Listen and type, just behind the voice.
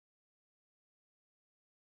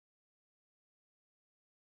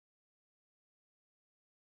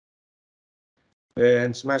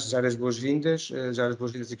Antes de mais, desejar as boas-vindas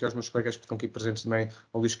aqui aos meus colegas que estão aqui presentes também,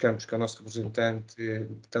 ao Luís Campos, que é o nosso representante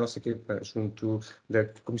da nossa equipa junto da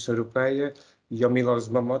Comissão Europeia, e ao Milosz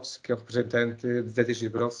Momot, que é o representante da DG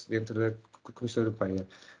Growth dentro da Comissão Europeia.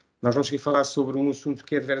 Nós vamos aqui falar sobre um assunto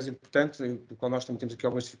que é de veras importante, do qual nós também temos aqui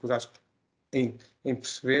algumas dificuldades em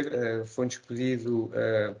perceber. Foi-nos pedido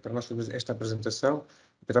para nós fazermos esta apresentação,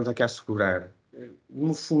 e para estar aqui a assegurar.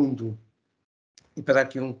 No fundo, e para dar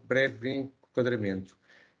aqui um breve enquadramento,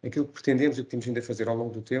 aquilo que pretendemos e que temos vindo a fazer ao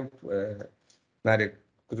longo do tempo, na área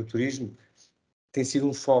do turismo, tem sido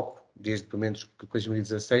um foco, desde pelo menos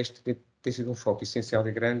 2016, tem sido um foco essencial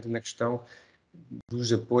e grande na questão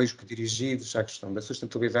dos apoios dirigidos à questão da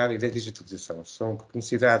sustentabilidade e da digitalização. São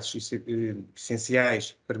necessidades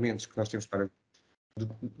essenciais, permanentes, que nós temos para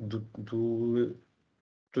do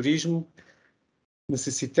turismo.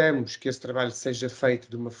 Necessitamos que esse trabalho seja feito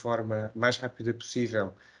de uma forma mais rápida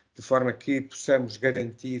possível, de forma que possamos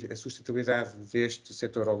garantir a sustentabilidade deste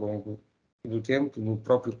setor ao longo do tempo. No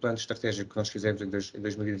próprio plano estratégico que nós fizemos em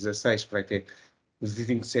 2016, para até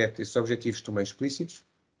 2027, esses objetivos estão bem explícitos.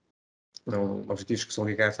 Não, objetivos que são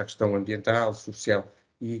ligados à questão ambiental, social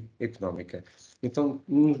e económica. Então,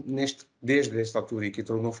 desde esta altura e que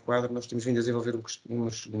entrou um novo quadro, nós temos vindo a desenvolver um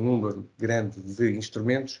número grande de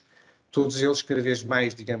instrumentos, todos eles cada vez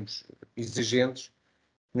mais, digamos, exigentes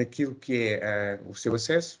naquilo que é o seu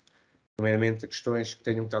acesso, nomeadamente a questões que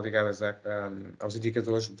tenham que estar ligadas aos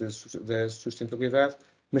indicadores da sustentabilidade,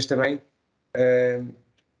 mas também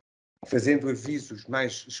fazendo avisos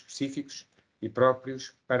mais específicos e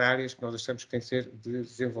próprios para áreas que nós achamos que têm que ser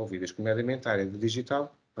desenvolvidas, nomeadamente a área do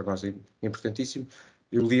digital, para nós é importantíssimo.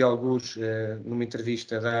 Eu li alguns numa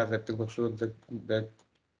entrevista dada pela pessoa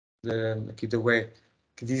aqui da UE,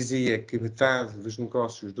 que dizia que metade dos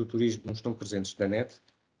negócios do turismo não estão presentes na net.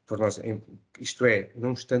 Por nós, isto é,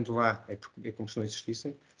 não estando lá, é como se não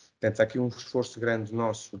existissem. Portanto, há aqui um esforço grande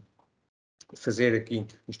nosso fazer aqui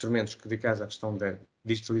instrumentos dedicados à questão da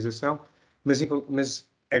digitalização, mas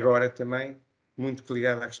agora também muito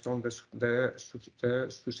ligado à questão da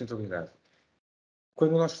sustentabilidade.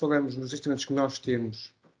 Quando nós falamos nos instrumentos que nós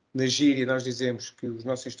temos, na Gíria nós dizemos que os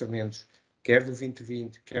nossos instrumentos, quer do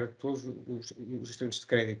 2020, quer todos os instrumentos de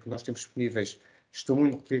crédito que nós temos disponíveis, estão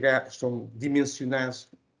muito ligados, estão dimensionados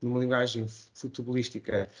numa linguagem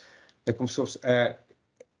futebolística, como se fosse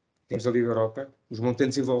temos a Liga Europa, os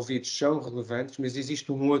montantes envolvidos são relevantes, mas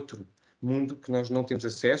existe um outro mundo que nós não temos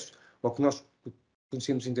acesso, ou que nós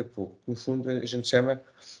conhecemos ainda pouco. No fundo, a gente chama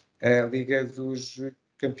a Liga dos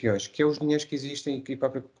Campeões, que é os dinheiros que existem e que a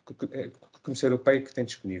própria Comissão Europeia que tem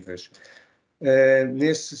disponíveis.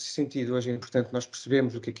 Nesse sentido, hoje é importante nós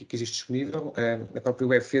percebermos o que é que existe disponível. A própria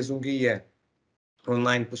web fez um guia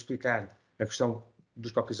online para explicar a questão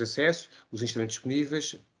dos próprios acessos, os instrumentos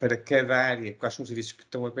disponíveis para cada área, quais são os serviços que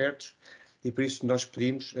estão abertos, e por isso nós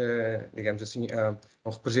pedimos, digamos assim,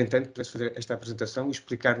 ao representante para fazer esta apresentação e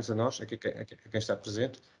explicar-nos a nós, a quem está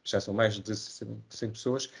presente, já são mais de 100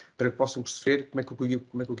 pessoas, para que possam perceber como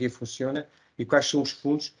é que o guia funciona e quais são os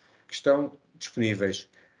fundos que estão disponíveis.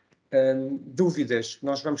 Dúvidas,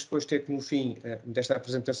 nós vamos depois ter que no fim desta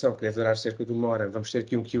apresentação, que deve durar cerca de 1 hora, vamos ter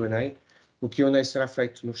aqui um Q&A. O Q&A será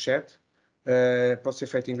feito no chat, pode ser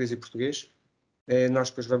feito em inglês e português. Nós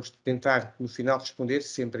depois vamos tentar, no final, responder,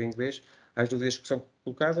 sempre em inglês, às dúvidas que são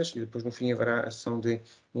colocadas e depois, no fim, haverá a sessão de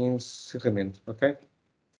encerramento, ok?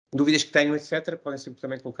 Dúvidas que tenham, etc., podem sempre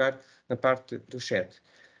também colocar na parte do chat.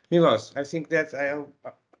 Milosz, I think that I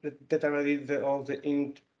already did all the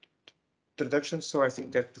introduction, so I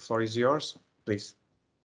think that the floor is yours, please.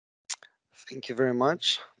 Thank you very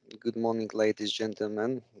much. Good morning, ladies and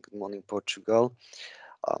gentlemen. Good morning, Portugal.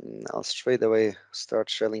 I'll straight away start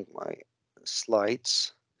sharing my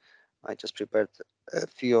slides. I just prepared a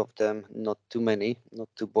few of them, not too many, not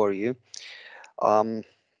to bore you.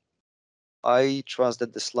 I trust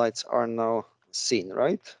that the slides are now seen,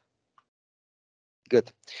 right?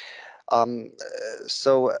 Good.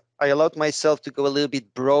 So I allowed myself to go a little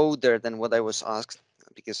bit broader than what I was asked,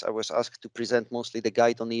 because I was asked to present mostly the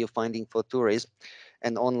guide on EU funding for tourism,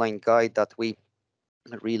 an online guide that we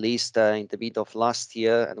released in the mid of last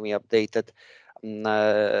year, and we updated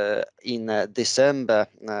in December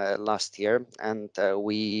last year, and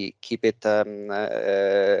we keep it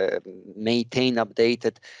maintained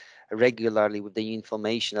updated regularly with the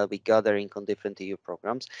information that we're gathering on different EU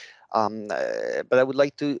programs. But I would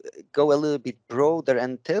like to go a little bit broader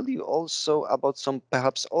and tell you also about some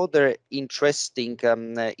perhaps other interesting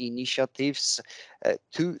initiatives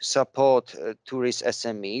to support tourist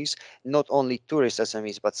SMEs, not only tourist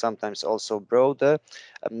SMEs, but sometimes also broader,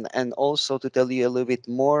 and also to tell you a little bit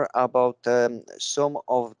more about some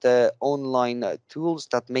of the online tools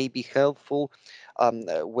that may be helpful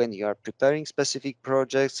when you are preparing specific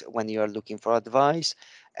projects, when you are looking for advice,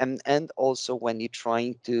 and also when you're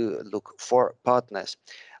trying to look for partners.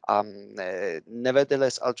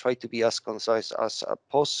 Nevertheless, I'll try to be as concise as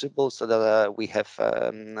possible so that we have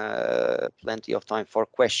plenty of time for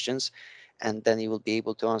questions, and then you will be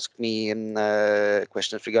able to ask me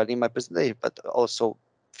questions regarding my presentation, but also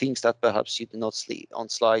things that perhaps you do not see on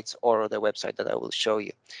slides or the website that I will show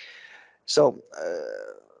you. So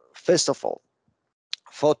first of all,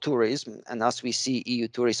 for tourism, and as we see EU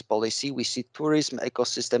tourist policy, we see tourism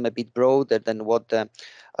ecosystem a bit broader than what the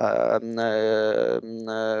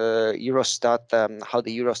Eurostat, how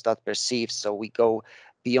the Eurostat perceives. So we go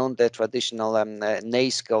beyond the traditional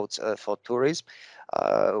NACE codes for tourism.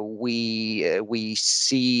 We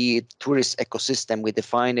see tourist ecosystem. We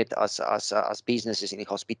define it as businesses in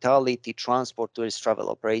hospitality, transport, tourist travel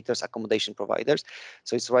operators, accommodation providers.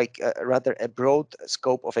 So it's like rather a broad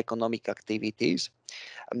scope of economic activities,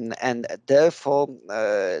 and therefore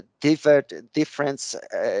different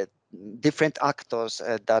actors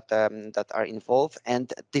that are involved,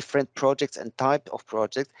 and different projects and type of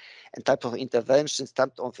projects and type of interventions,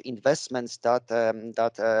 type of investments that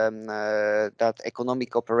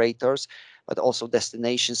economic operators, but also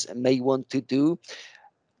destinations may want to do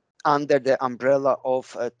under the umbrella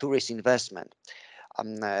of tourist investment.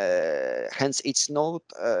 Hence, it's not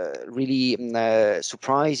really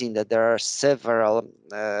surprising that there are several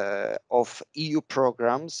of EU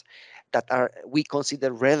programs that we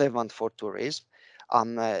consider relevant for tourism.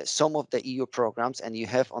 Some of the EU programs, and you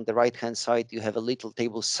have on the right-hand side, you have a little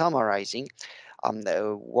table summarizing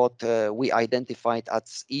what we identified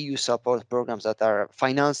as EU support programs that are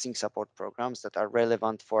financing support programs that are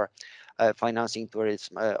relevant for financing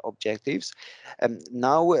tourism objectives.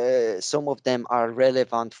 Now, some of them are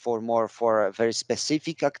relevant for very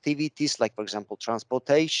specific activities, like, for example,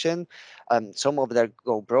 transportation. Some of them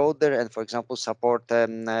go broader and, for example, support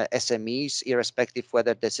SMEs, irrespective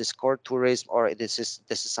whether this is core tourism or this is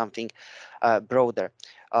something broader.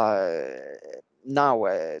 Now,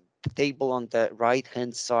 the table on the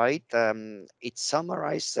right-hand side, it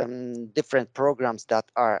summarizes different programs that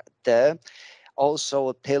are there.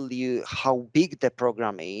 Also tell you how big the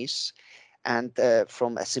program is, and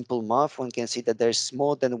from a simple math, one can see that there's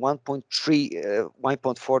more than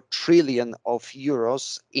 1.4 trillion of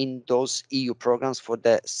euros in those EU programs for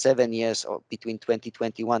the 7 years between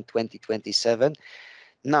 2021 2027.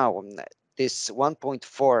 Now, this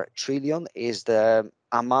 1.4 trillion is the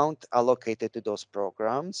amount allocated to those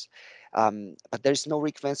programs, but there is no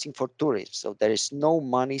ring-fencing for tourism. So there is no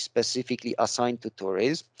money specifically assigned to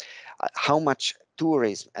tourism. How much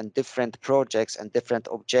tourism and different projects and different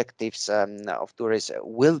objectives of tourism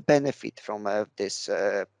will benefit from these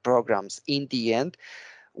programs in the end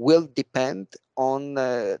will depend on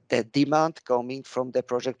the demand coming from the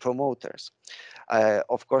project promoters.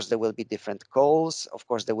 Of course, there will be different goals. Of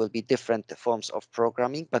course, there will be different forms of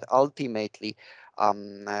programming, but ultimately,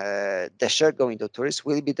 the share going to tourists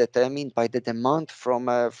will be determined by the demand from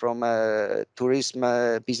tourism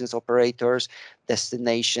business operators,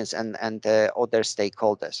 destinations, and other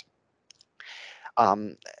stakeholders.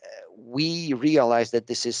 We realize that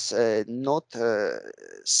this is not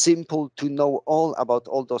simple to know all about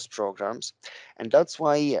all those programs, and that's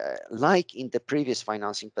why, like in the previous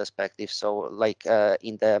financing perspective, so like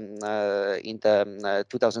in the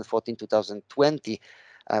 2014-2020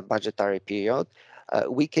 budgetary period,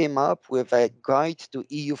 we came up with a guide to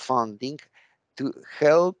EU funding to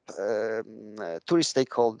help tourist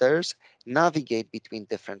stakeholders navigate between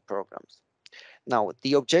different programs. Now,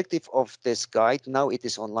 the objective of this guide, now it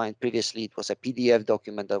is online. Previously, it was a PDF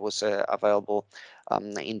document that was available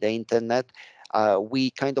in the internet. We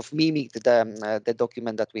kind of mimicked the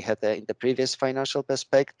document that we had in the previous financial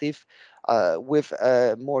perspective with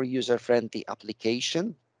a more user-friendly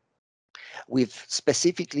application, with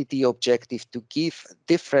specifically the objective to give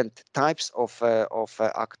different types of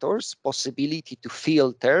actors possibility to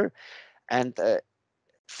filter and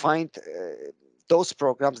find those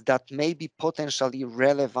programs that may be potentially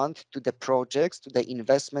relevant to the projects, to the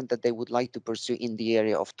investment that they would like to pursue in the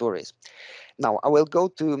area of tourism. Now, I will go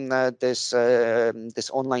to this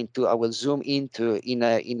online tool. I will zoom into in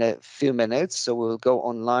a few minutes. So we'll go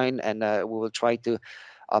online and we will try to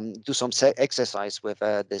do some exercise with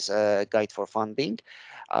this guide for funding.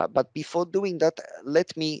 But before doing that,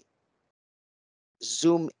 let me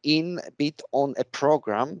zoom in a bit on a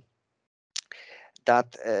program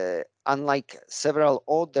that, unlike several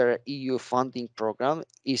other EU funding programs,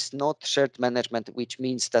 is not shared management, which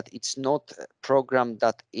means that it's not a program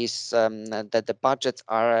that is that the budgets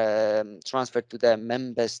are transferred to the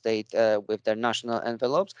member state with their national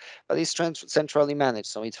envelopes, but it's centrally managed.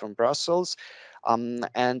 So it's from Brussels, and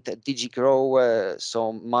DG Grow,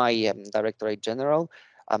 so my Directorate General,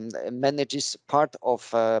 manages part of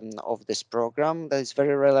this program that is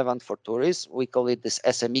very relevant for tourists. We call it this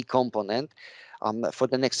SME component. For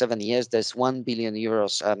the next 7 years, there's 1 billion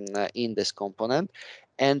euros in this component.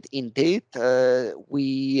 And indeed,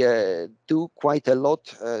 we do quite a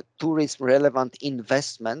lot tourism relevant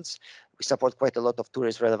investments. We support quite a lot of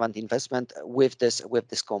tourist relevant investment with this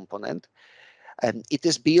component. It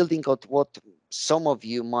is building on what some of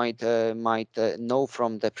you might know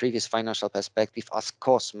from the previous financial perspective as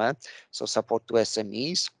COSME, so support to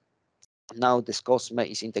SMEs. Now this COSME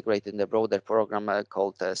is integrated in the broader program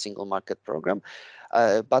called Single Market Program,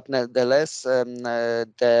 but nevertheless,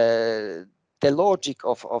 the logic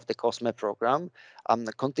of the COSME program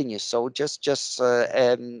continues. So just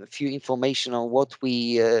a few information on what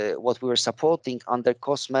we were supporting under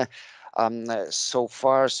COSME so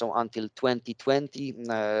far. So until 2020.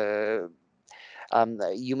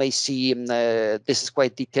 You may see this is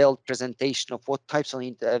quite detailed presentation of what types of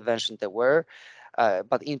intervention there were.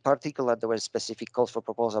 But in particular, there were specific calls for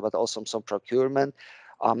proposal, but also some procurement,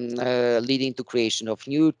 leading to creation of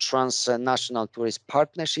new transnational tourist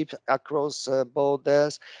partnerships across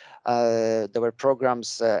borders. There were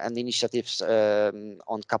programs and initiatives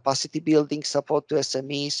on capacity building support to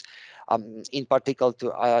SMEs, in particular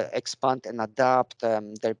to expand and adapt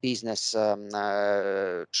their business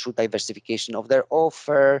through diversification of their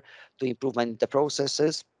offer, to improvement in the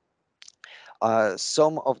processes.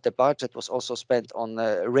 Some of the budget was also spent on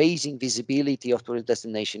raising visibility of tourist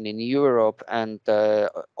destination in Europe and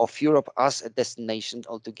of Europe as a destination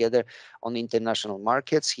altogether on international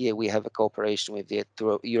markets. Here we have a cooperation with the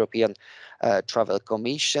European Travel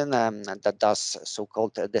Commission that does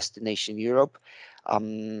so-called Destination Europe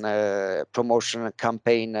promotion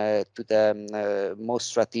campaign to the most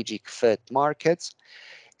strategic third markets.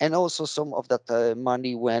 And also some of that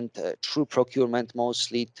money went through procurement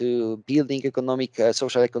mostly to building economic,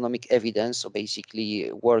 social economic evidence. So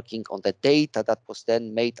basically working on the data that was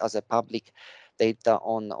then made as a public data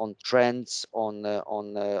on trends, on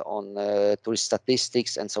tourist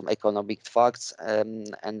statistics and some economic facts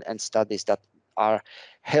and studies that are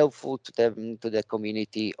helpful to the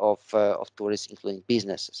community of tourists, including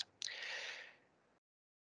businesses.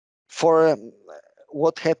 For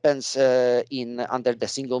what happens under the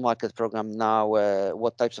single market program now,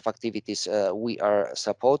 what types of activities we are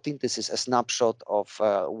supporting. This is a snapshot of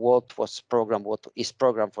what is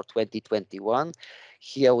programmed for 2021.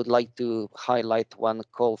 Here I would like to highlight one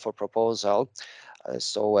call for proposal.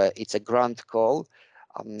 So it's a grant call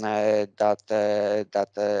that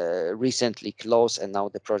recently closed, and now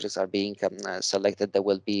the projects are being selected. There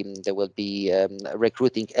will be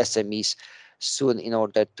recruiting SMEs soon in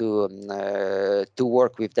order to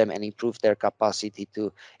work with them and improve their capacity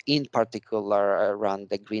to, in particular, run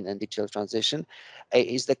the green and digital transition.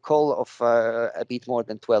 Is the call of a bit more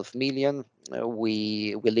than 12 million.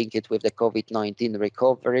 We link it with the COVID-19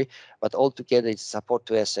 recovery, but altogether it's support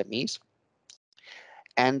to SMEs.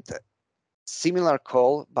 And similar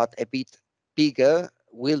call, but a bit bigger,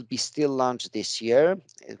 will be still launched this year.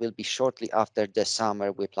 It will be shortly after the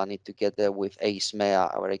summer. We plan it together with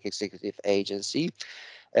AISMEA, our executive agency.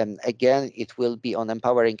 And again, it will be on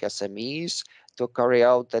empowering SMEs to carry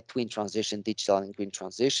out the twin transition, digital and green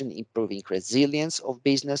transition, improving resilience of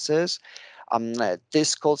businesses.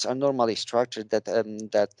 These calls are normally structured that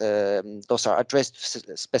those are addressed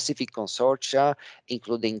to specific consortia,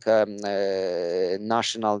 including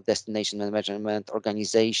national destination management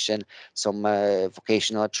organization, some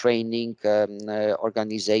vocational training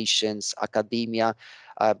organizations, academia,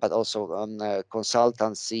 but also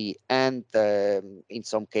consultancy, and in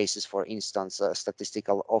some cases, for instance,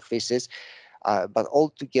 statistical offices. But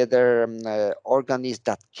altogether, organs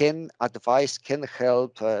that can advise, can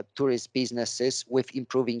help tourist businesses with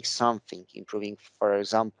improving something, for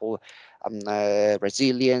example,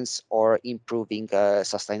 resilience, or improving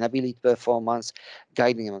sustainability performance,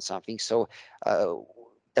 guiding them on something. So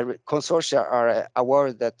the consortia are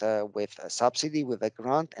awarded with a subsidy, with a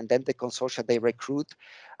grant, and then the consortia, they recruit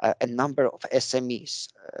a number of SMEs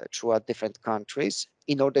throughout different countries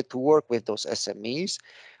in order to work with those SMEs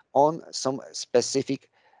on some specific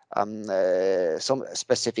some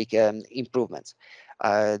specific improvements.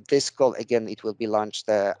 This call, again, it will be launched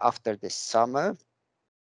after this summer.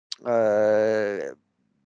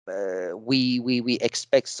 We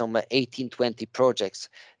expect some 18-20 projects,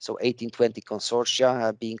 so 18-20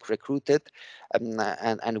 consortia being recruited,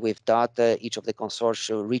 and with that, each of the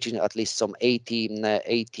consortia reaching at least some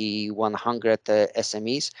 100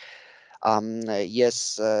 SMEs.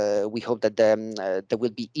 Yes, we hope that there will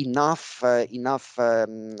be enough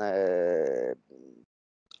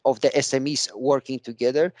of the SMEs working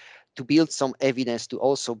together to build some evidence, to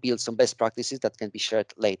also build some best practices that can be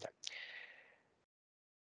shared later.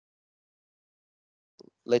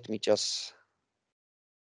 Let me just.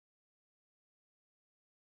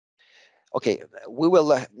 Okay, we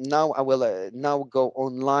will now. I will now go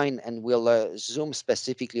online and we'll zoom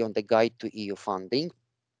specifically on the guide to EU funding.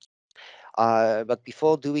 But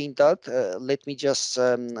before doing that, let me just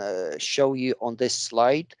show you on this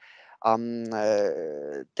slide.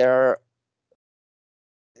 There are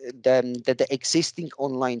the existing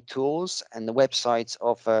online tools and the websites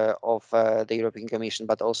of the European Commission,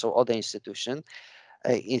 but also other institutions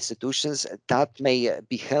that may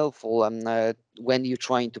be helpful when you're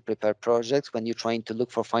trying to prepare projects, when you're trying to look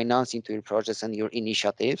for financing to your projects and your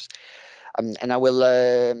initiatives. And I will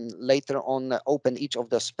later on open each of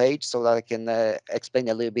those pages so that I can explain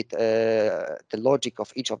a little bit the logic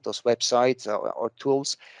of each of those websites or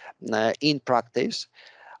tools in practice.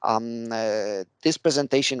 This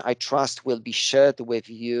presentation, I trust, will be shared with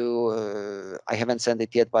you. I haven't sent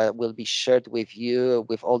it yet, but will be shared with you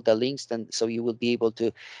with all the links, and so you will be able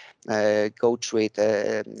to go through it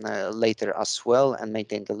later as well and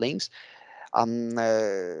maintain the links.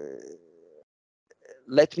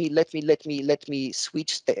 Let me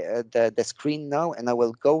switch the screen now, and I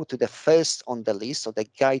will go to the first on the list, so the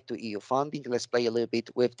guide to EU funding. Let's play a little bit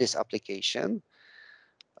with this application.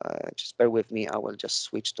 Just bear with me. I will just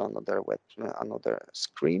switch to another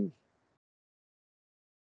screen.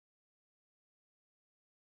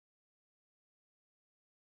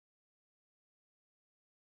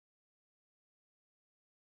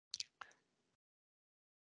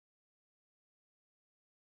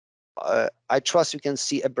 I trust you can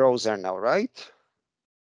see a browser now, right?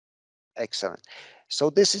 Excellent. So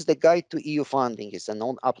this is the guide to EU funding. It's an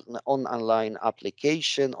online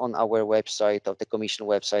application on our website, of the Commission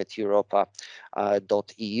website,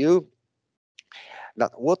 europa.eu. Now,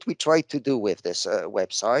 what we try to do with this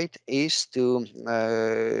website is to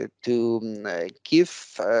give,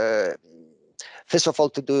 first of all,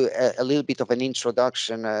 to do a little bit of an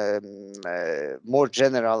introduction, more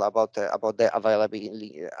general about the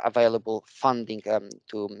available funding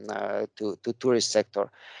to tourist sector.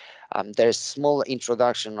 There's small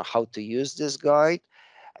introduction on how to use this guide,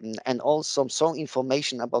 and also some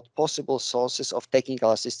information about possible sources of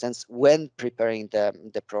technical assistance when preparing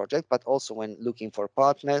the project, but also when looking for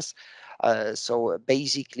partners. So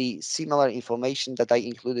basically similar information that I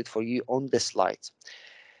included for you on the slides.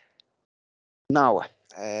 Now,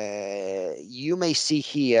 you may see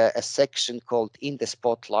here a section called In the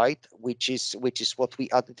Spotlight, which is what we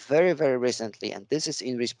added very, very recently, and this is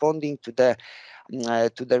in responding to the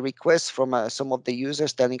requests from some of the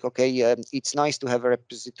users telling, okay, it's nice to have a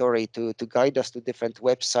repository to guide us to different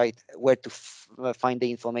websites where to find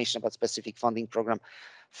the information about specific funding program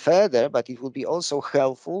further, but it will be also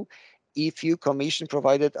helpful if you, Commission,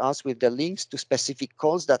 provided us with the links to specific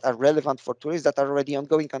calls that are relevant for tourists that are already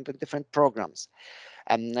ongoing under different programs.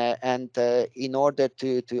 And in order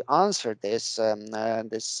to answer this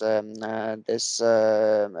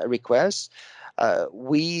request,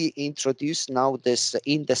 we introduce now this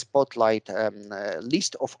In the Spotlight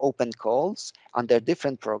list of open calls under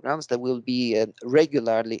different programs that will be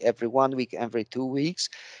regularly every 1 week, every 2 weeks,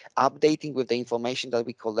 updating with the information that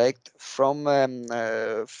we collect from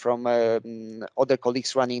other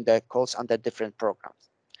colleagues running the calls under different programs.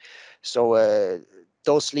 So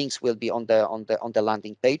those links will be on the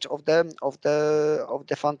landing page of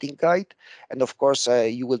the funding guide, and of course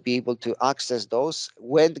you will be able to access those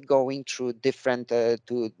when going through different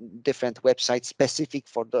websites specific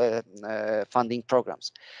for the funding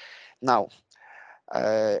programs. Now,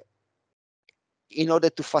 in order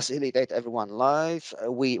to facilitate everyone live,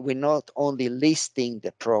 we're not only listing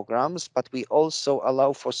the programs, but we also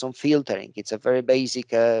allow for some filtering. It's a very basic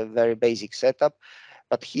setup.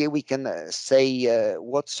 But here we can say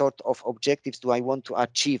what sort of objectives do I want to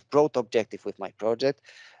achieve, broad objective with my project.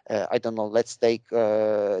 I don't know, let's take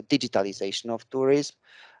digitalization of tourism.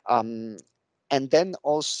 And then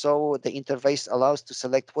also the interface allows to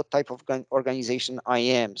select what type of organization I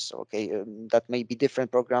am. So, okay, that may be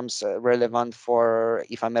different programs relevant for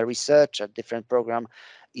if I'm a researcher, different program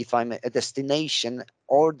if I'm a destination,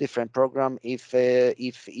 or different program if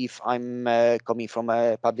I'm coming from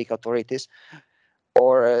public authorities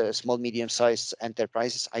or small medium-sized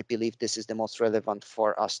enterprises. I believe this is the most relevant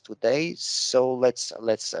for us today. So let's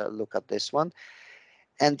look at this one.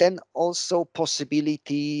 And then also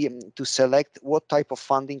possibility to select what type of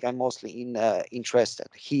funding I'm mostly interested.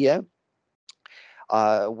 Here,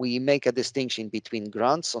 we make a distinction between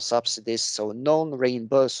grants or subsidies, so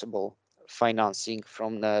non-reimbursable financing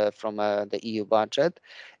from the EU budget,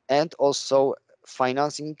 and also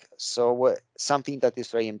financing, so something that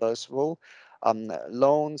is reimbursable,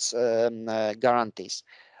 loans, guarantees.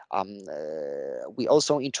 We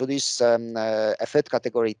also introduce a third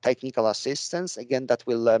category, technical assistance. Again, that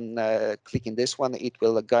will click in this one. It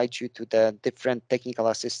will guide you to the different technical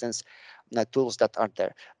assistance tools that are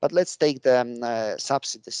there. But let's take the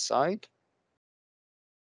subsidy side.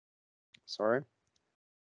 Sorry.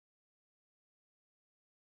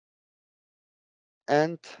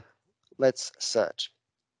 And let's search.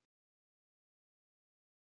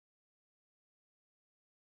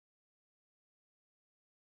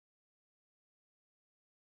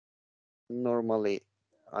 Normally,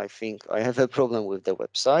 I think I have a problem with the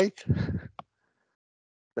website.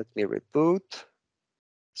 Let me reboot.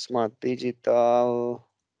 Smart Digital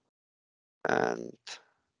and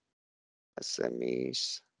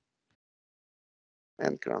SMEs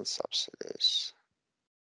and grant subsidies.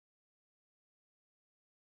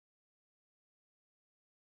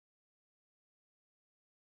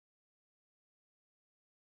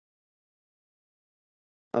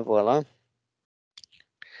 Voila.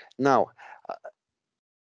 Now,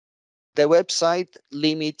 the website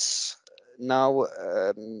limits now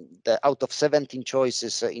out of 17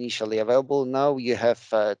 choices initially available. Now you have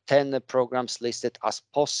 10 programs listed as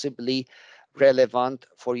possibly relevant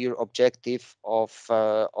for your objective of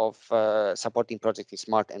supporting projects in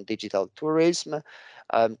smart and digital tourism,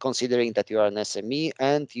 considering that you are an SME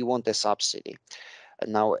and you want a subsidy.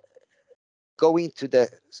 Now, going to the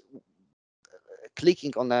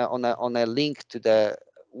clicking on a link to the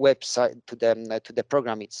website to the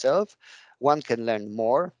program itself, one can learn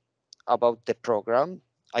more about the program.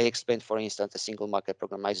 I explained, for instance, a single market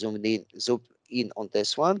program. I zoomed in on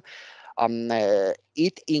this one. The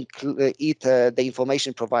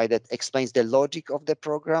information provided explains the logic of the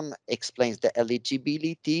program, explains the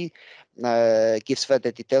eligibility, gives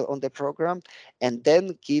further detail on the program, and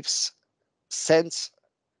then sends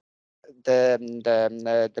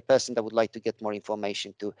the person that would like to get more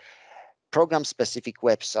information to program-specific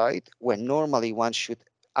website, where normally one should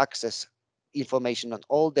access information on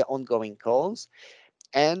all the ongoing calls,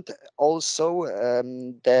 and also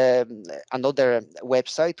another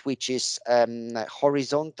website, which is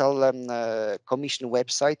horizontal commission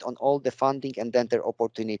website on all the funding and tender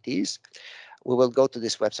opportunities. We will go to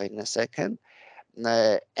this website in a second.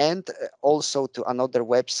 And also to another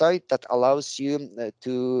website that allows you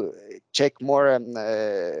to check more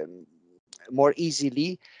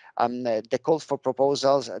easily the calls for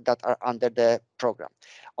proposals that are under the program.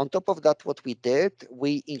 On top of that, what we did,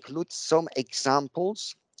 we include some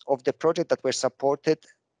examples of the project that were supported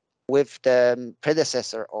with the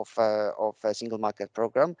predecessor of a single market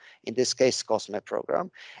program, in this case, COSME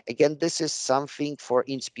program. Again, this is something for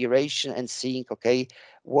inspiration and seeing, okay,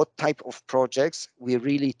 what type of projects we're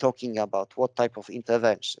really talking about, what type of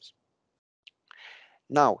interventions.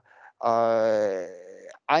 Now,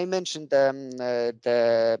 I mentioned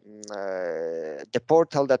the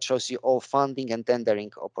portal that shows you all funding and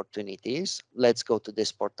tendering opportunities. Let's go to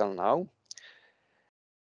this portal now.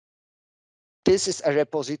 This is a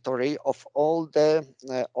repository of all the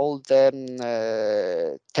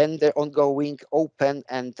tender ongoing, open,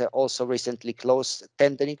 and also recently closed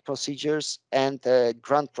tendering procedures and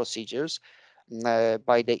grant procedures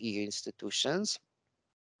by the EU institutions.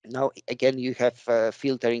 Now, again, you have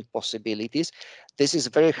filtering possibilities. This is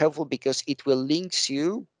very helpful because it will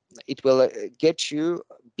get you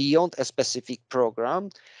beyond a specific program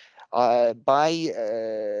by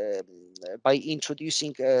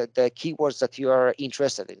introducing the keywords that you are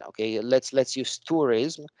interested in. Okay, let's use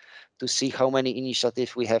tourism to see how many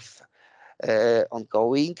initiatives we have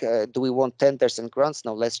ongoing. Do we want tenders and grants?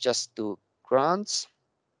 No, let's just do grants.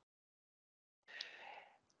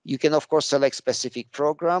 You can, of course, select specific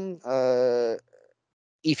program.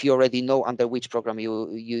 If you already know under which program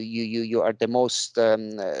you are the most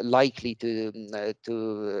likely to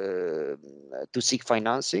seek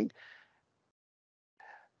financing.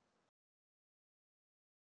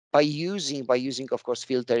 By using, of course,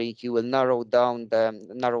 filtering, you will narrow down the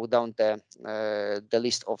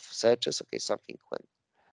list of searches. Okay, something quite.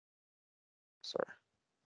 Sorry.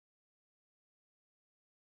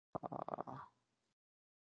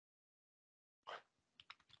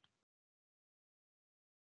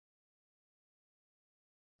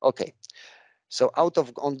 Okay, so out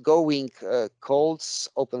of ongoing calls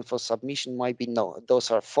open for submission might be those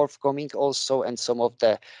are forthcoming also, and some of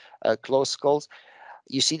the closed calls.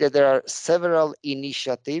 You see that there are several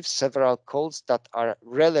initiatives, several calls that are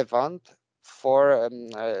relevant for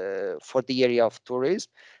the area of tourism,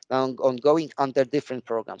 now ongoing under different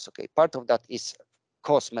programs. Okay, part of that is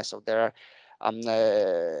COSME, so there are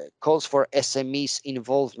calls for SMEs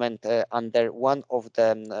involvement under one of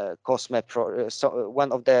the COSME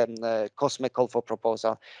COSME call for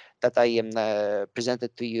proposal that I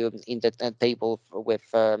presented to you in the table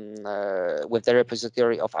with the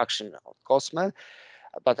repository of action of COSME.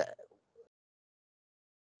 But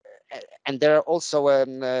and there are also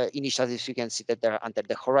initiatives. You can see that there are under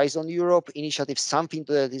the Horizon Europe initiative, something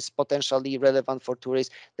that is potentially relevant for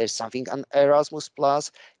tourists. There's something on Erasmus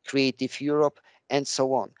Plus, Creative Europe, and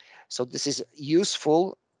so on. So this is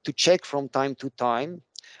useful to check from time to time.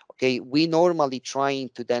 Okay, we normally trying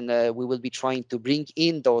to then we will be trying to bring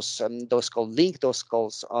in those calls, link those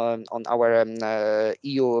calls on our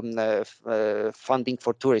EU funding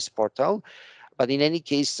for tourists portal. But in any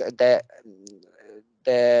case,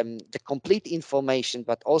 the complete information,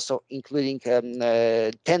 but also including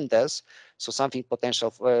tenders, so something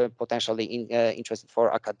potentially interesting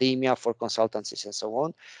for academia, for consultancies, and so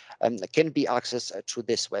on, can be accessed through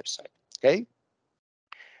this website. Okay.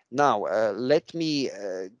 Now, let me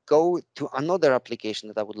go to another application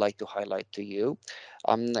that I would like to highlight to you.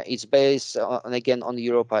 It's based on, again, on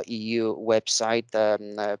Europa EU website,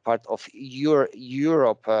 part of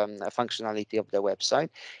Europe functionality of the website.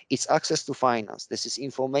 It's access to finance. This is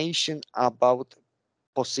information about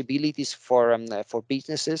possibilities for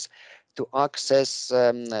businesses to access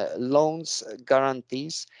loans,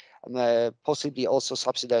 guarantees, possibly also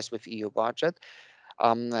subsidized with EU budget.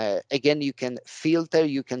 Again, you can filter,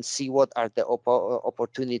 you can see what are the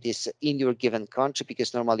opportunities in your given country,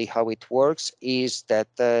 because normally how it works is that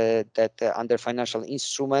under financial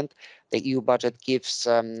instrument, the EU budget gives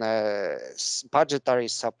budgetary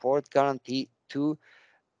support guarantee to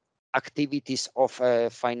activities of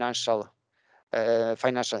financial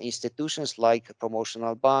institutions like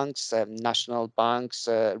promotional banks, national banks,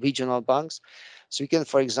 regional banks. So you can,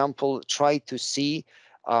 for example, try to see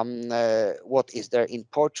what is there in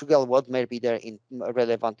Portugal, what may be there in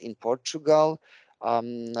relevant in Portugal.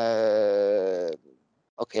 Okay,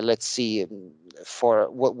 let's see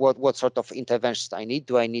for what sort of interventions I need.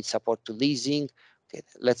 Do I need support to leasing? Okay,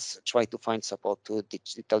 let's try to find support to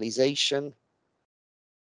digitalization.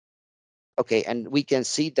 Okay, and we can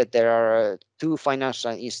see that there are two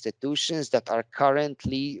financial institutions that are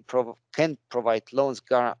currently can provide loans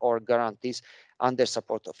or guarantees under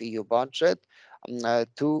support of EU budget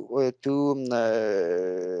to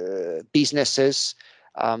businesses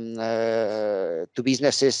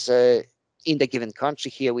in the given country.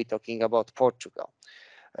 Here we're talking about Portugal.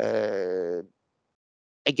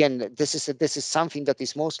 Again, this is something that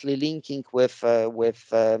is mostly linking with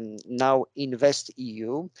now Invest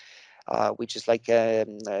EU. Which is like a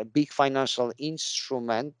big financial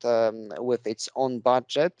instrument with its own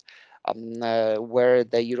budget, where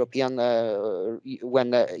the European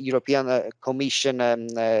Commission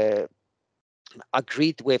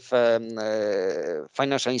agreed with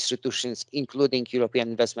financial institutions, including European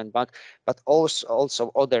Investment Bank, but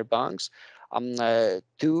also other banks,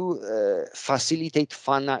 to facilitate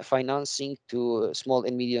financing to small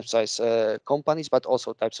and medium-sized companies, but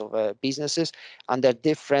also types of businesses under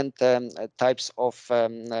different types of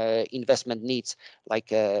investment needs,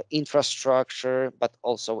 like infrastructure, but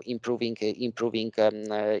also improving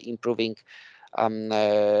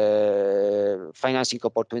financing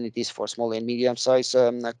opportunities for small and medium-sized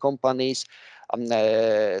companies,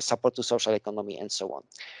 support to social economy, and so on.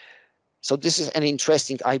 So this is an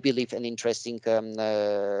interesting, I believe, an interesting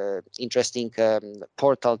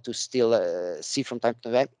portal to still see from time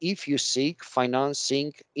to time if you seek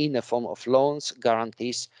financing in the form of loans,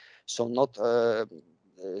 guarantees, so not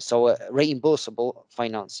reimbursable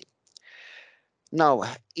financing. Now,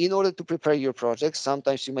 in order to prepare your project,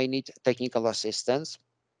 sometimes you may need technical assistance.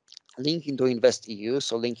 Linking to Invest EU,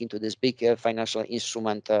 so linking to this big financial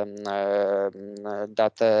instrument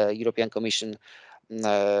that European Commission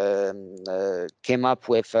came up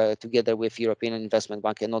with together with European Investment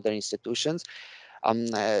Bank and other institutions.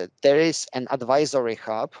 There is an advisory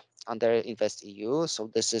hub under Invest EU. So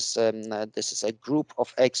this is a group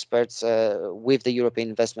of experts with the European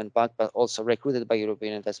Investment Bank, but also recruited by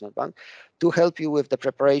European Investment Bank to help you with the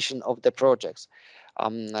preparation of the projects.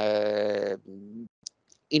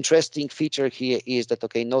 interesting feature here is that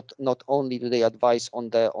not only do they advise on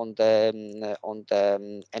the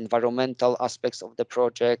environmental aspects of the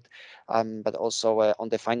project, but also on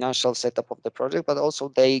the financial setup of the project, but also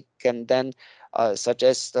they can then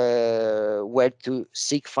suggest where to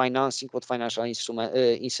seek financing, what financial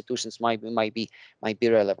institutions might be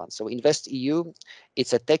relevant. So InvestEU,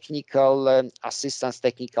 it's a technical assistance,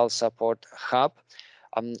 technical support hub.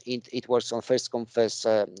 It works on first come first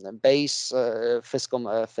serve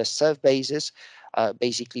basis.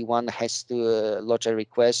 Basically, one has to lodge a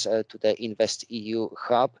request to the InvestEU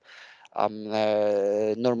hub,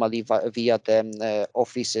 normally via the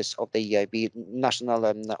offices of the EIB, national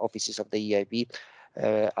offices of the EIB.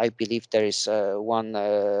 I believe there is one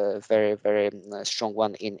very strong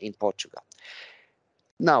one in Portugal.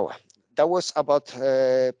 Now, that was about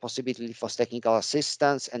possibility for technical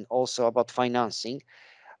assistance and also about financing.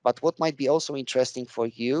 But what might be also interesting for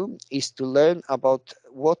you is to learn about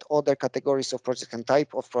what other categories of projects and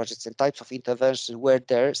type of projects and types of interventions were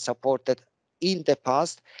there supported in the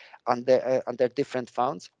past under different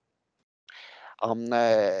funds.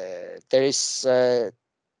 There is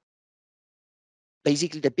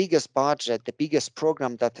basically the biggest budget, the biggest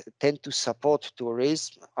program that tend to support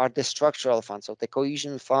tourism are the structural funds, so the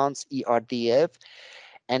cohesion funds, ERDF.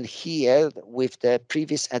 And here, with the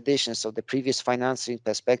previous editions, so the previous financing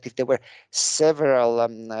perspective, there were several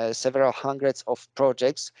hundreds of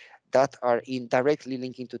projects that are directly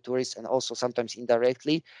linking to tourists and also sometimes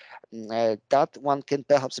indirectly. That one can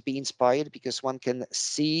perhaps be inspired because one can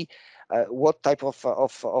see what type of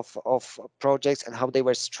projects and how they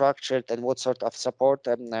were structured and what sort of support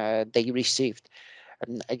they received.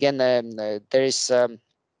 Again, there is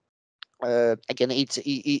again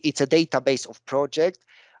it's a database of projects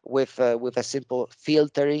with a simple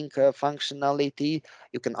filtering functionality.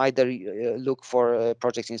 You can either look for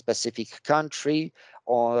projects in specific country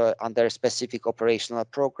or under specific operational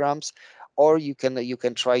programs, or you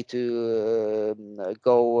can try to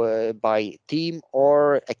go by theme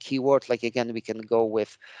or a keyword. Like again, we can go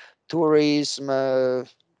with tourism,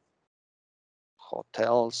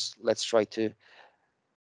 hotels. Let's try to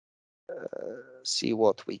see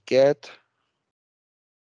what we get.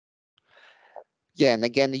 Yeah, and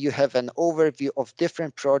again, you have an overview of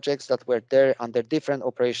different projects that were there under different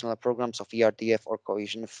operational programs of ERDF or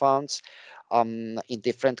cohesion funds in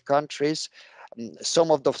different countries.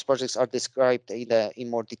 Some of those projects are described in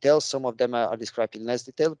more detail. Some of them are described in less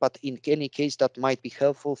detail. But in any case, that might be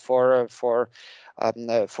helpful for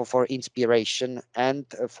inspiration and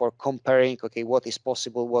for comparing. Okay, what is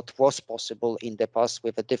possible, what was possible in the past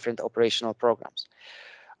with the different operational programs.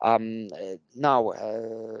 Now,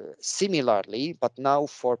 similarly, but now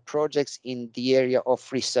for projects in the area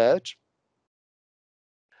of research,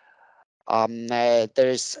 there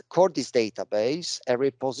is Cordis database, a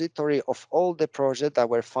repository of all the projects that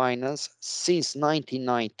were financed since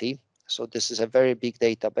 1990. So this is a very big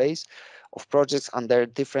database of projects under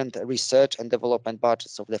different research and development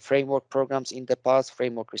budgets of the framework programs in the past,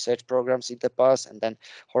 framework research programs in the past, and then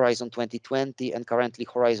Horizon 2020 and currently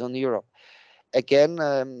Horizon Europe. Again,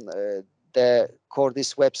 the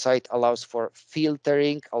Cordis website allows for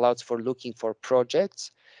filtering, allows for looking for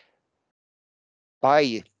projects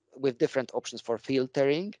with different options for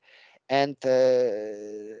filtering. And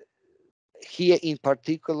here in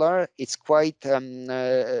particular, it's quite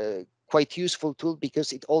useful tool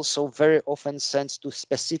because it also very often sends to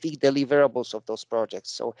specific deliverables of those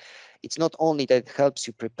projects. So it's not only that it helps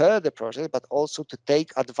you prepare the project, but also to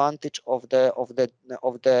take advantage of the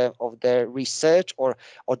research or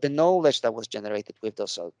the knowledge that was generated with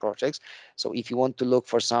those projects. So if you want to look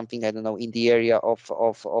for something, I don't know, in the area of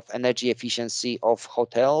energy efficiency of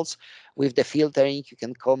hotels, with the filtering, you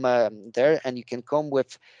can come there and you can come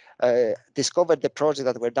with discover the projects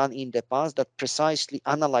that were done in the past that precisely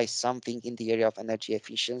analyze something in the area of energy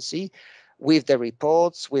efficiency, with the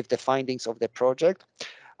reports, with the findings of the project.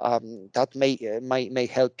 That may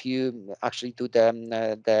help you actually do the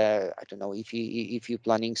I don't know, if you're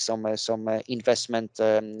planning some investment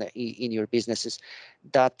in your businesses,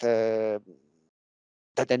 that the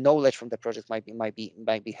knowledge from the project might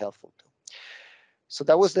be helpful too. So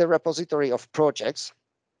that was the repository of projects.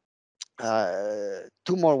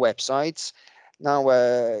 Two more websites. Now,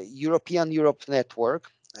 European Europe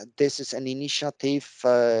Network. This is an initiative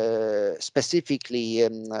specifically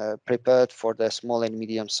prepared for the small and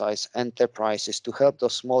medium-sized enterprises to help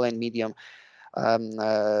those small and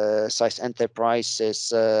medium-sized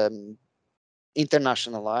enterprises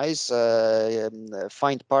internationalize,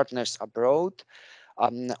 find partners abroad,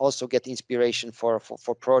 also get inspiration for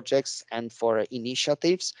projects and for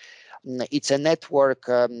initiatives. It's a network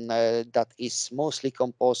that is mostly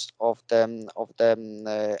composed of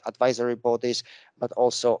the advisory bodies, but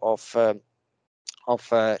also of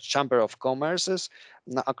Chamber of Commerces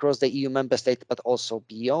across the EU member state, but also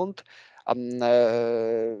beyond.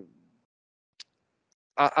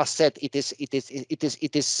 As said, it is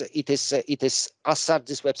as such,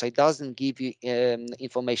 this website doesn't give you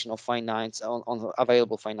information of finance on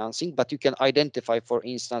available financing, but you can identify, for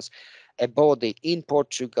instance, a body in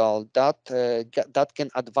Portugal that can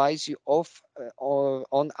advise you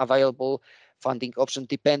on available funding options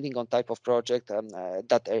depending on type of project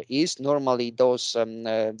that there is. Normally, those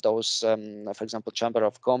for example, Chamber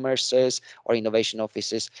of Commerces or innovation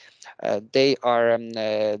offices, they are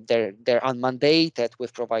they're unmandated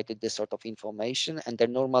with provided this sort of information, and they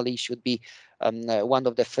normally should be one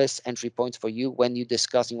of the first entry points for you when you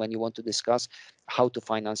want to discuss how to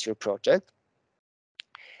finance your project.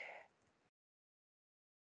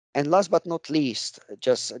 And last but not least,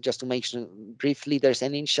 just to mention briefly, there's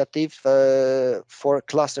an initiative for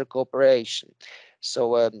cluster cooperation.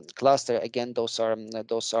 So cluster, again, those are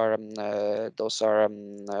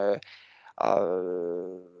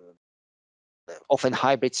often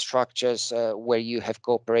hybrid structures where you have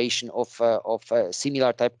cooperation of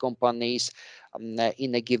similar type companies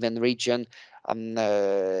in a given region,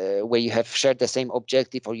 where you have shared the same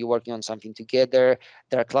objective or you're working on something together.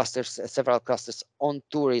 There are clusters, several clusters on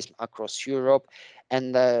tourism across Europe,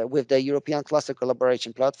 and with the European Cluster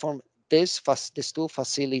Collaboration Platform, this tool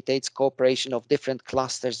facilitates cooperation of different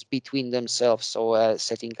clusters between themselves. So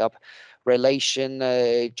setting up relation,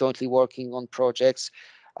 jointly working on projects.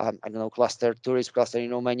 I don't know, tourist cluster in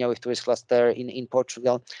Romania with tourist cluster in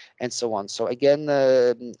Portugal, and so on. So again,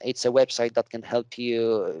 it's a website that can help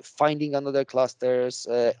you finding another clusters,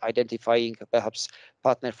 identifying perhaps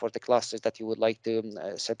partner for the clusters that you would like to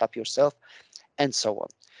set up yourself, and so on.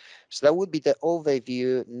 So that would be the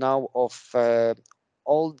overview now of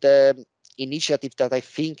all the initiatives that I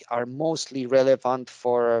think are mostly relevant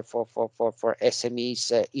for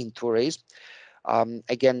SMEs in tourism.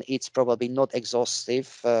 Again, it's probably not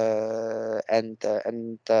exhaustive, and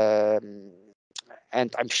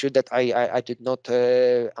I'm sure that I did not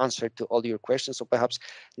answer to all your questions. So perhaps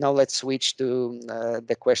now let's switch to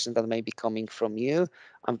the questions that may be coming from you.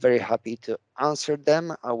 I'm very happy to answer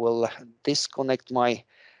them. I will disconnect my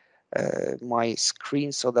my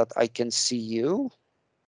screen so that I can see you.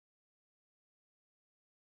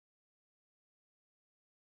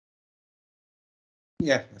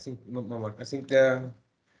 Yeah, I think Momot. I think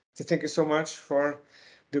thank you so much for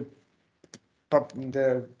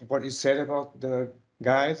what you said about the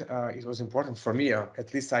guide. It was important for me.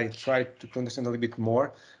 At least I tried to understand a little bit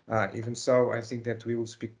more. Even so, I think that we will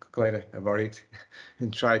speak later about it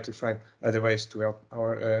and try to find other ways to help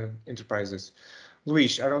our enterprises.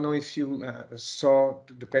 Luis, I don't know if you saw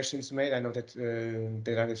the questions made. I know that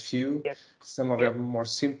there are a few. Yes. Some of them more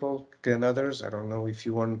simple than others. I don't know if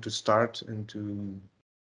you want to start and to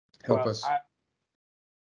help us.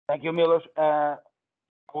 Thank you, Milosz. I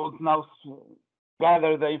will now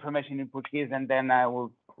gather the information in Portuguese, and then I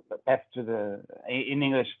will pass to in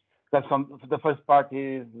English. Because the first part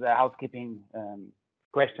is the housekeeping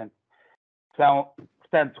question. Então,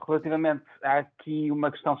 portanto, relativamente há aqui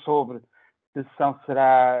uma questão sobre se a sessão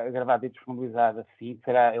será gravada e disponibilizada. Sim,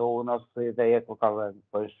 será. A nossa ideia é colocá-la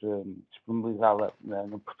depois, disponibilizá-la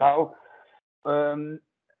no portal.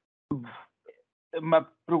 Uma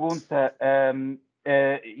pergunta,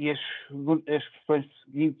 e as questões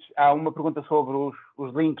seguintes. Há uma pergunta sobre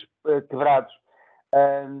os links quebrados,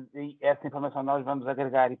 e essa informação nós vamos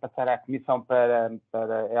agregar e passar à Comissão para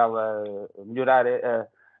ela melhorar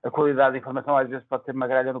a qualidade da informação. Às vezes pode ter uma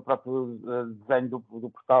grelha no próprio desenho do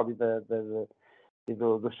portal e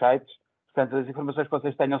dos sites. Portanto, as informações que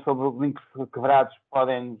vocês tenham sobre os links quebrados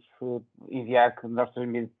podem enviar, que nós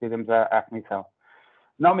transmitiremos à Comissão.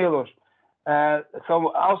 Now, Milosz,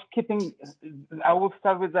 so housekeeping, I will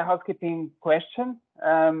start with the housekeeping question.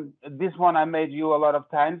 This one I made you a lot of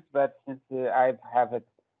times, but since I have it,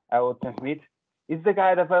 I will transmit. Is the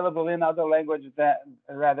guide available in other languages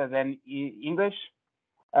rather than English?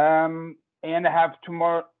 And I have two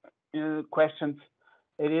more questions.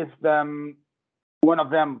 It is one of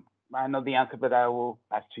them, I know the answer, but I will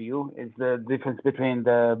ask to you, is the difference between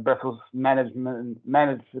the Brussels managed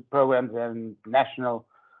programs and national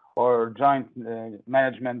or joint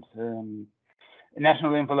management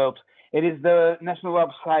national envelopes. It is the national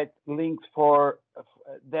website links for,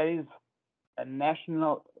 there is a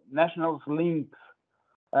nationals links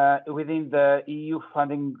within the EU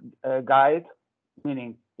funding guide,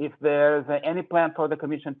 meaning if there's any plan for the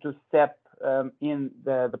Commission to step in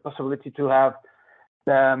the possibility to have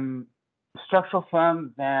the structural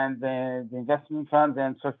funds and the investment funds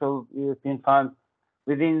and social European funds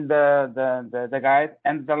within the guide.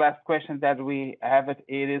 And the last question that we have it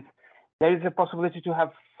is, there is a possibility to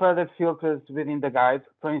have further filters within the guide.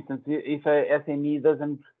 For instance, if a SME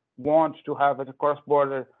doesn't want to have a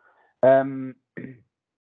cross-border, doesn't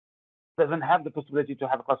have the possibility to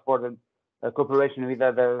have a cross-border cooperation with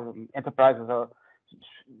other enterprises, or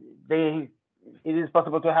it is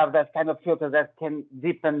possible to have that kind of filter that can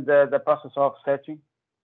deepen the process of searching.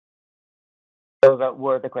 So that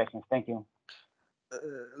were the questions. Thank you.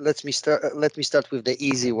 Let me start with the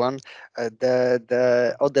easy one.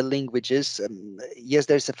 The other languages. Yes,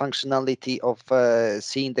 there's a functionality of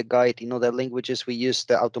seeing the guide in other languages. We use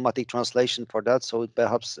the automatic translation for that, so it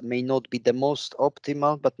perhaps may not be the most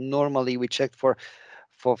optimal, but normally we check for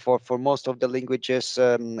most of the languages,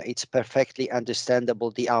 it's perfectly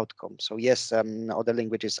understandable, the outcome. So yes, other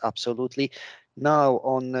languages, absolutely. Now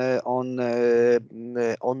on the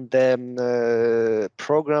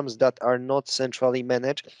programs that are not centrally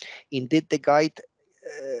managed, indeed the guide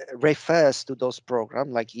refers to those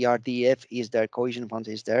programs, like ERDF is there, Cohesion Fund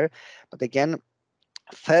is there, but again,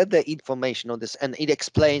 further information on this, and it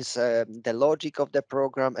explains the logic of the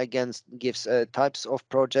program, again gives types of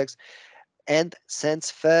projects, and sends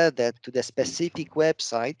further to the specific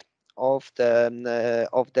website of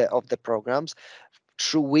the programs,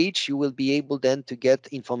 through which you will be able then to get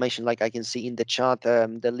information, like I can see in the chat,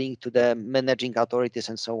 the link to the managing authorities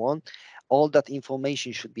and so on. All that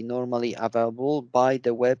information should be normally available by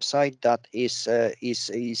the website that is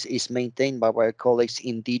maintained by our colleagues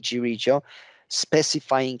in DG Regio,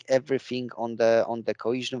 specifying everything on the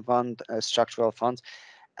cohesion fund, structural funds.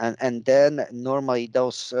 And then normally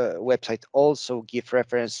those websites also give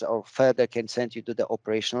reference, or further can send you to the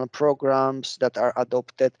operational programs that are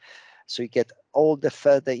adopted. So you get all the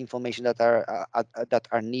further information that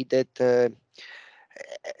are needed.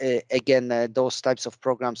 Again, those types of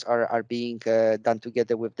programs are being done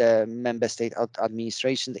together with the member state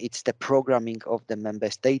administration. It's the programming of the member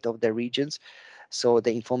state, of the regions. So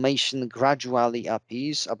the information gradually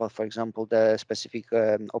appears about, for example, the specific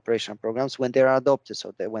operational programs when they are adopted,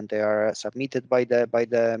 so that when they are submitted by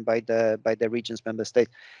the region's member state,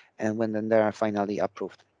 and when then they are finally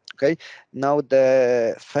approved. Okay. Now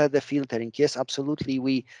the further filtering. Yes, absolutely.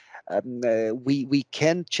 We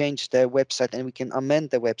can change the website and we can amend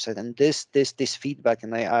the website. And this feedback,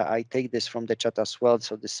 and I take this from the chat as well.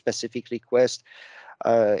 So the specific request.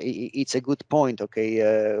 It's a good point. Okay,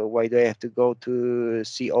 why do I have to go to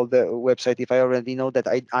see all the website if I already know that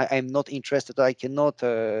I'm not interested, I cannot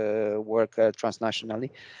work transnationally?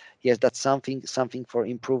 Yes, that's something for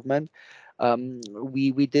improvement.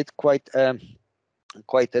 We did quite an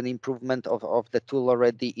improvement of the tool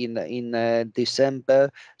already in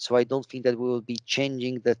December, so I don't think that we will be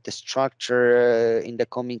changing the structure in the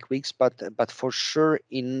coming weeks, but for sure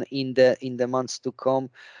in the months to come,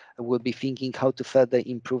 we'll be thinking how to further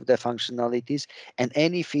improve the functionalities. And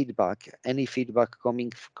any feedback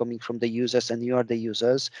coming from the users, and you are the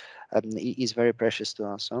users, is very precious to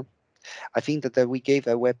us. Huh? I think that we gave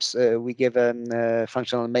a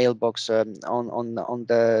functional mailbox on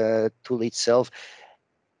the tool itself.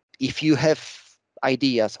 If you have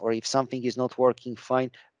ideas, or if something is not working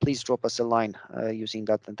fine, please drop us a line using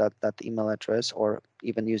that email address, or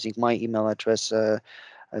even using my email address.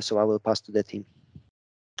 So I will pass to the team.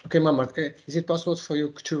 Okay, Momot, is it possible for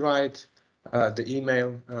you to write the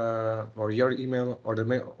email or your email or the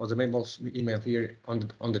mailbox email here on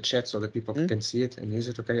the chat, so that people can see it and use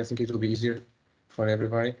it? Okay, I think it will be easier for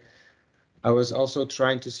everybody. I was also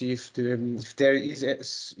trying to see if there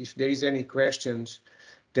is any questions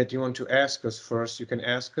that you want to ask us first. You can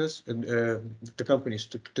ask us, the companies,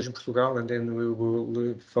 to Turismo de Portugal, and then we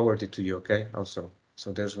will forward it to you. Okay, also.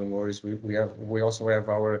 So there's no worries. We also have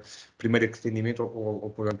our primeiro entendimento ou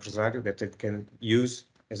Apoio empresário that they can use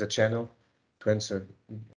as a channel to answer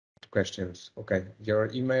questions. Okay, your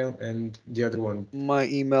email and the other one. My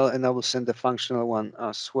email, and I will send the functional one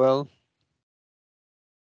as well.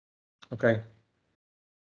 Okay.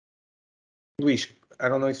 Luis, I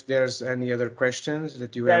don't know if there's any other questions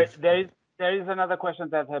that you have. There is another question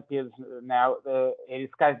that appears now. It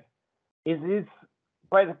is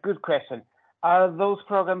quite a good question. Are those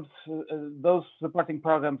programs, those supporting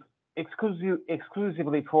programs,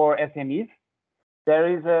 exclusively for SMEs?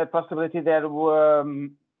 There is a possibility that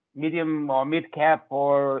medium or mid-cap,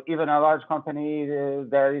 or even a large company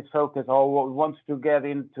that is focused or wants to get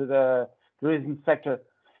into the tourism sector.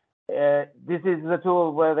 This is the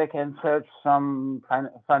tool where they can search some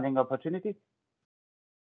funding opportunities.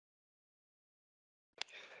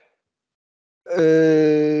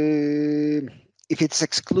 If it's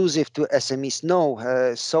exclusive to SMEs, no.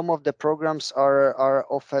 Some of the programs are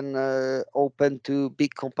often open to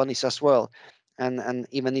big companies as well. And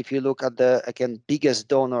even if you look at the biggest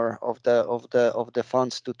donor of the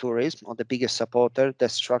funds to tourism, or the biggest supporter, the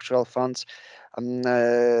structural funds,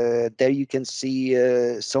 there you can see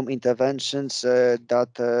some interventions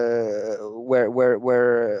that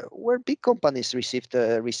where big companies received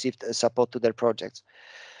support to their projects.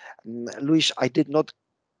 Luis, I did not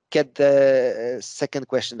get the second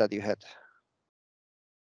question that you had.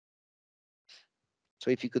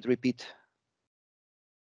 So if you could repeat.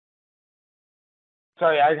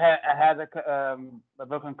 Sorry, I had a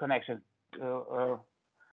broken connection. The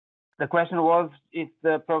question was if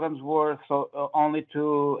the programs were only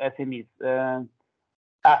to SMEs.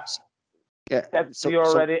 Yeah, so you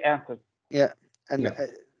already answered. Yeah, and Yeah.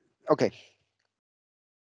 Okay.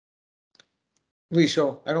 Luis,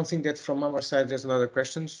 so I don't think that from our side there's another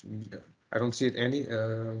questions. I don't see it any.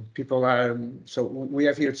 People are, so we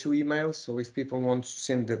have here 2 emails. So if people want to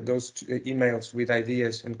send those emails with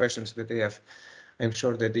ideas and questions that they have, I'm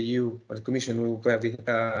sure that the EU or the Commission will gladly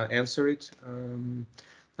answer it.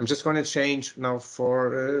 I'm just going to change now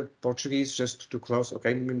for Portuguese just to close,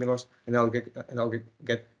 okay, Milosz, and I'll get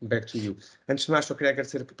back to you. Antes de mais, só queria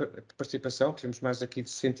agradecer a participação. Tivemos mais aqui de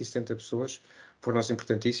 170 pessoas, por nós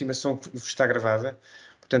importantíssima. Está gravada,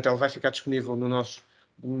 portanto, ela vai ficar disponível no nosso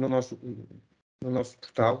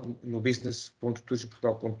portal, no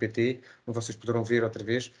business.turismoportugal.pt, onde vocês poderão ver outra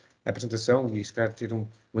vez a apresentação e se calhar ter uma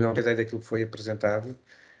melhor ideia daquilo que foi apresentado.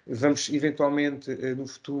 Vamos, eventualmente, no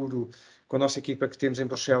futuro, com a nossa equipa que temos em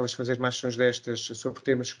Bruxelas, fazer mais sessões destas sobre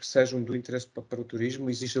temas que sejam do interesse para o turismo.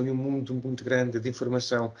 Existe ali um mundo muito grande de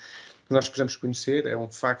informação que nós precisamos conhecer. É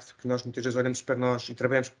um facto que nós muitas vezes olhamos para nós e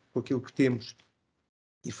trabalhamos com aquilo que temos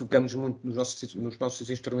e focamos muito nos nossos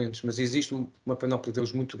instrumentos, mas existe uma panóplia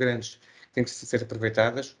deles muito grandes que tem que ser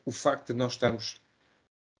aproveitadas. O facto de nós estarmos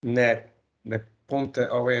na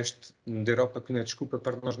ponta oeste da Europa, que não é desculpa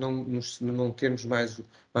para nós não termos uma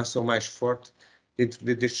ação mais forte dentro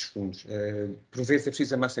destes fundos. Por vezes é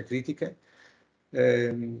preciso a massa crítica,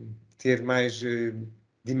 ter mais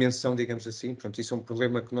dimensão, digamos assim. Portanto, isso é um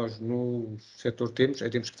problema que nós no setor temos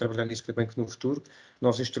que trabalhar nisso também que no futuro.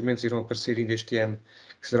 Novos instrumentos irão aparecer ainda este ano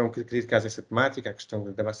que serão dedicados a essa temática, a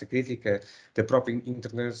questão da massa crítica, da própria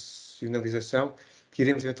internacionalização, que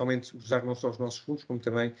iremos eventualmente usar não só os nossos fundos, como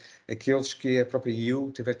também aqueles que a própria EU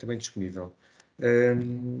tiver também disponível.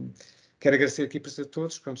 Quero agradecer aqui para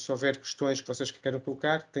todos. Pronto, se houver questões que vocês queiram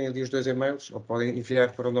colocar, têm ali os 2 e-mails, ou podem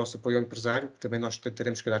enviar para o nosso apoio ao empresário, que também nós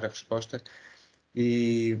tentaremos dar a resposta,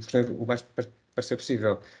 e, portanto, o mais parecer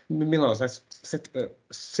possível. Milosz,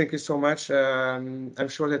 thank you so much. I'm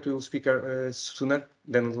sure that we will speak sooner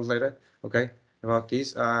than later, okay, about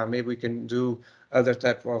this. Maybe we can do other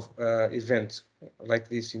type of events like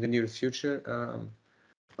this in the near future.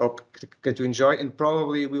 Hope to enjoy, and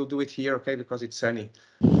probably we'll do it here, okay, because it's sunny.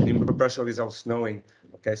 And in Brussels it's all snowing,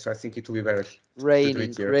 okay, so I think it will be better.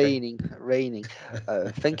 Raining. Okay?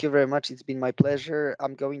 Thank you very much. It's been my pleasure.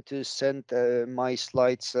 I'm going to send my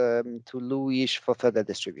slides to Luis for further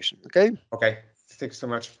distribution, okay? Okay, thank you so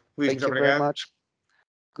much. Luis, thank you very much.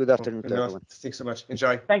 Good afternoon to everyone. Thanks so much.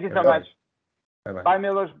 Enjoy. Thank you so much. Bye-bye. Bye,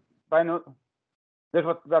 Milosz. Bye, Nuno.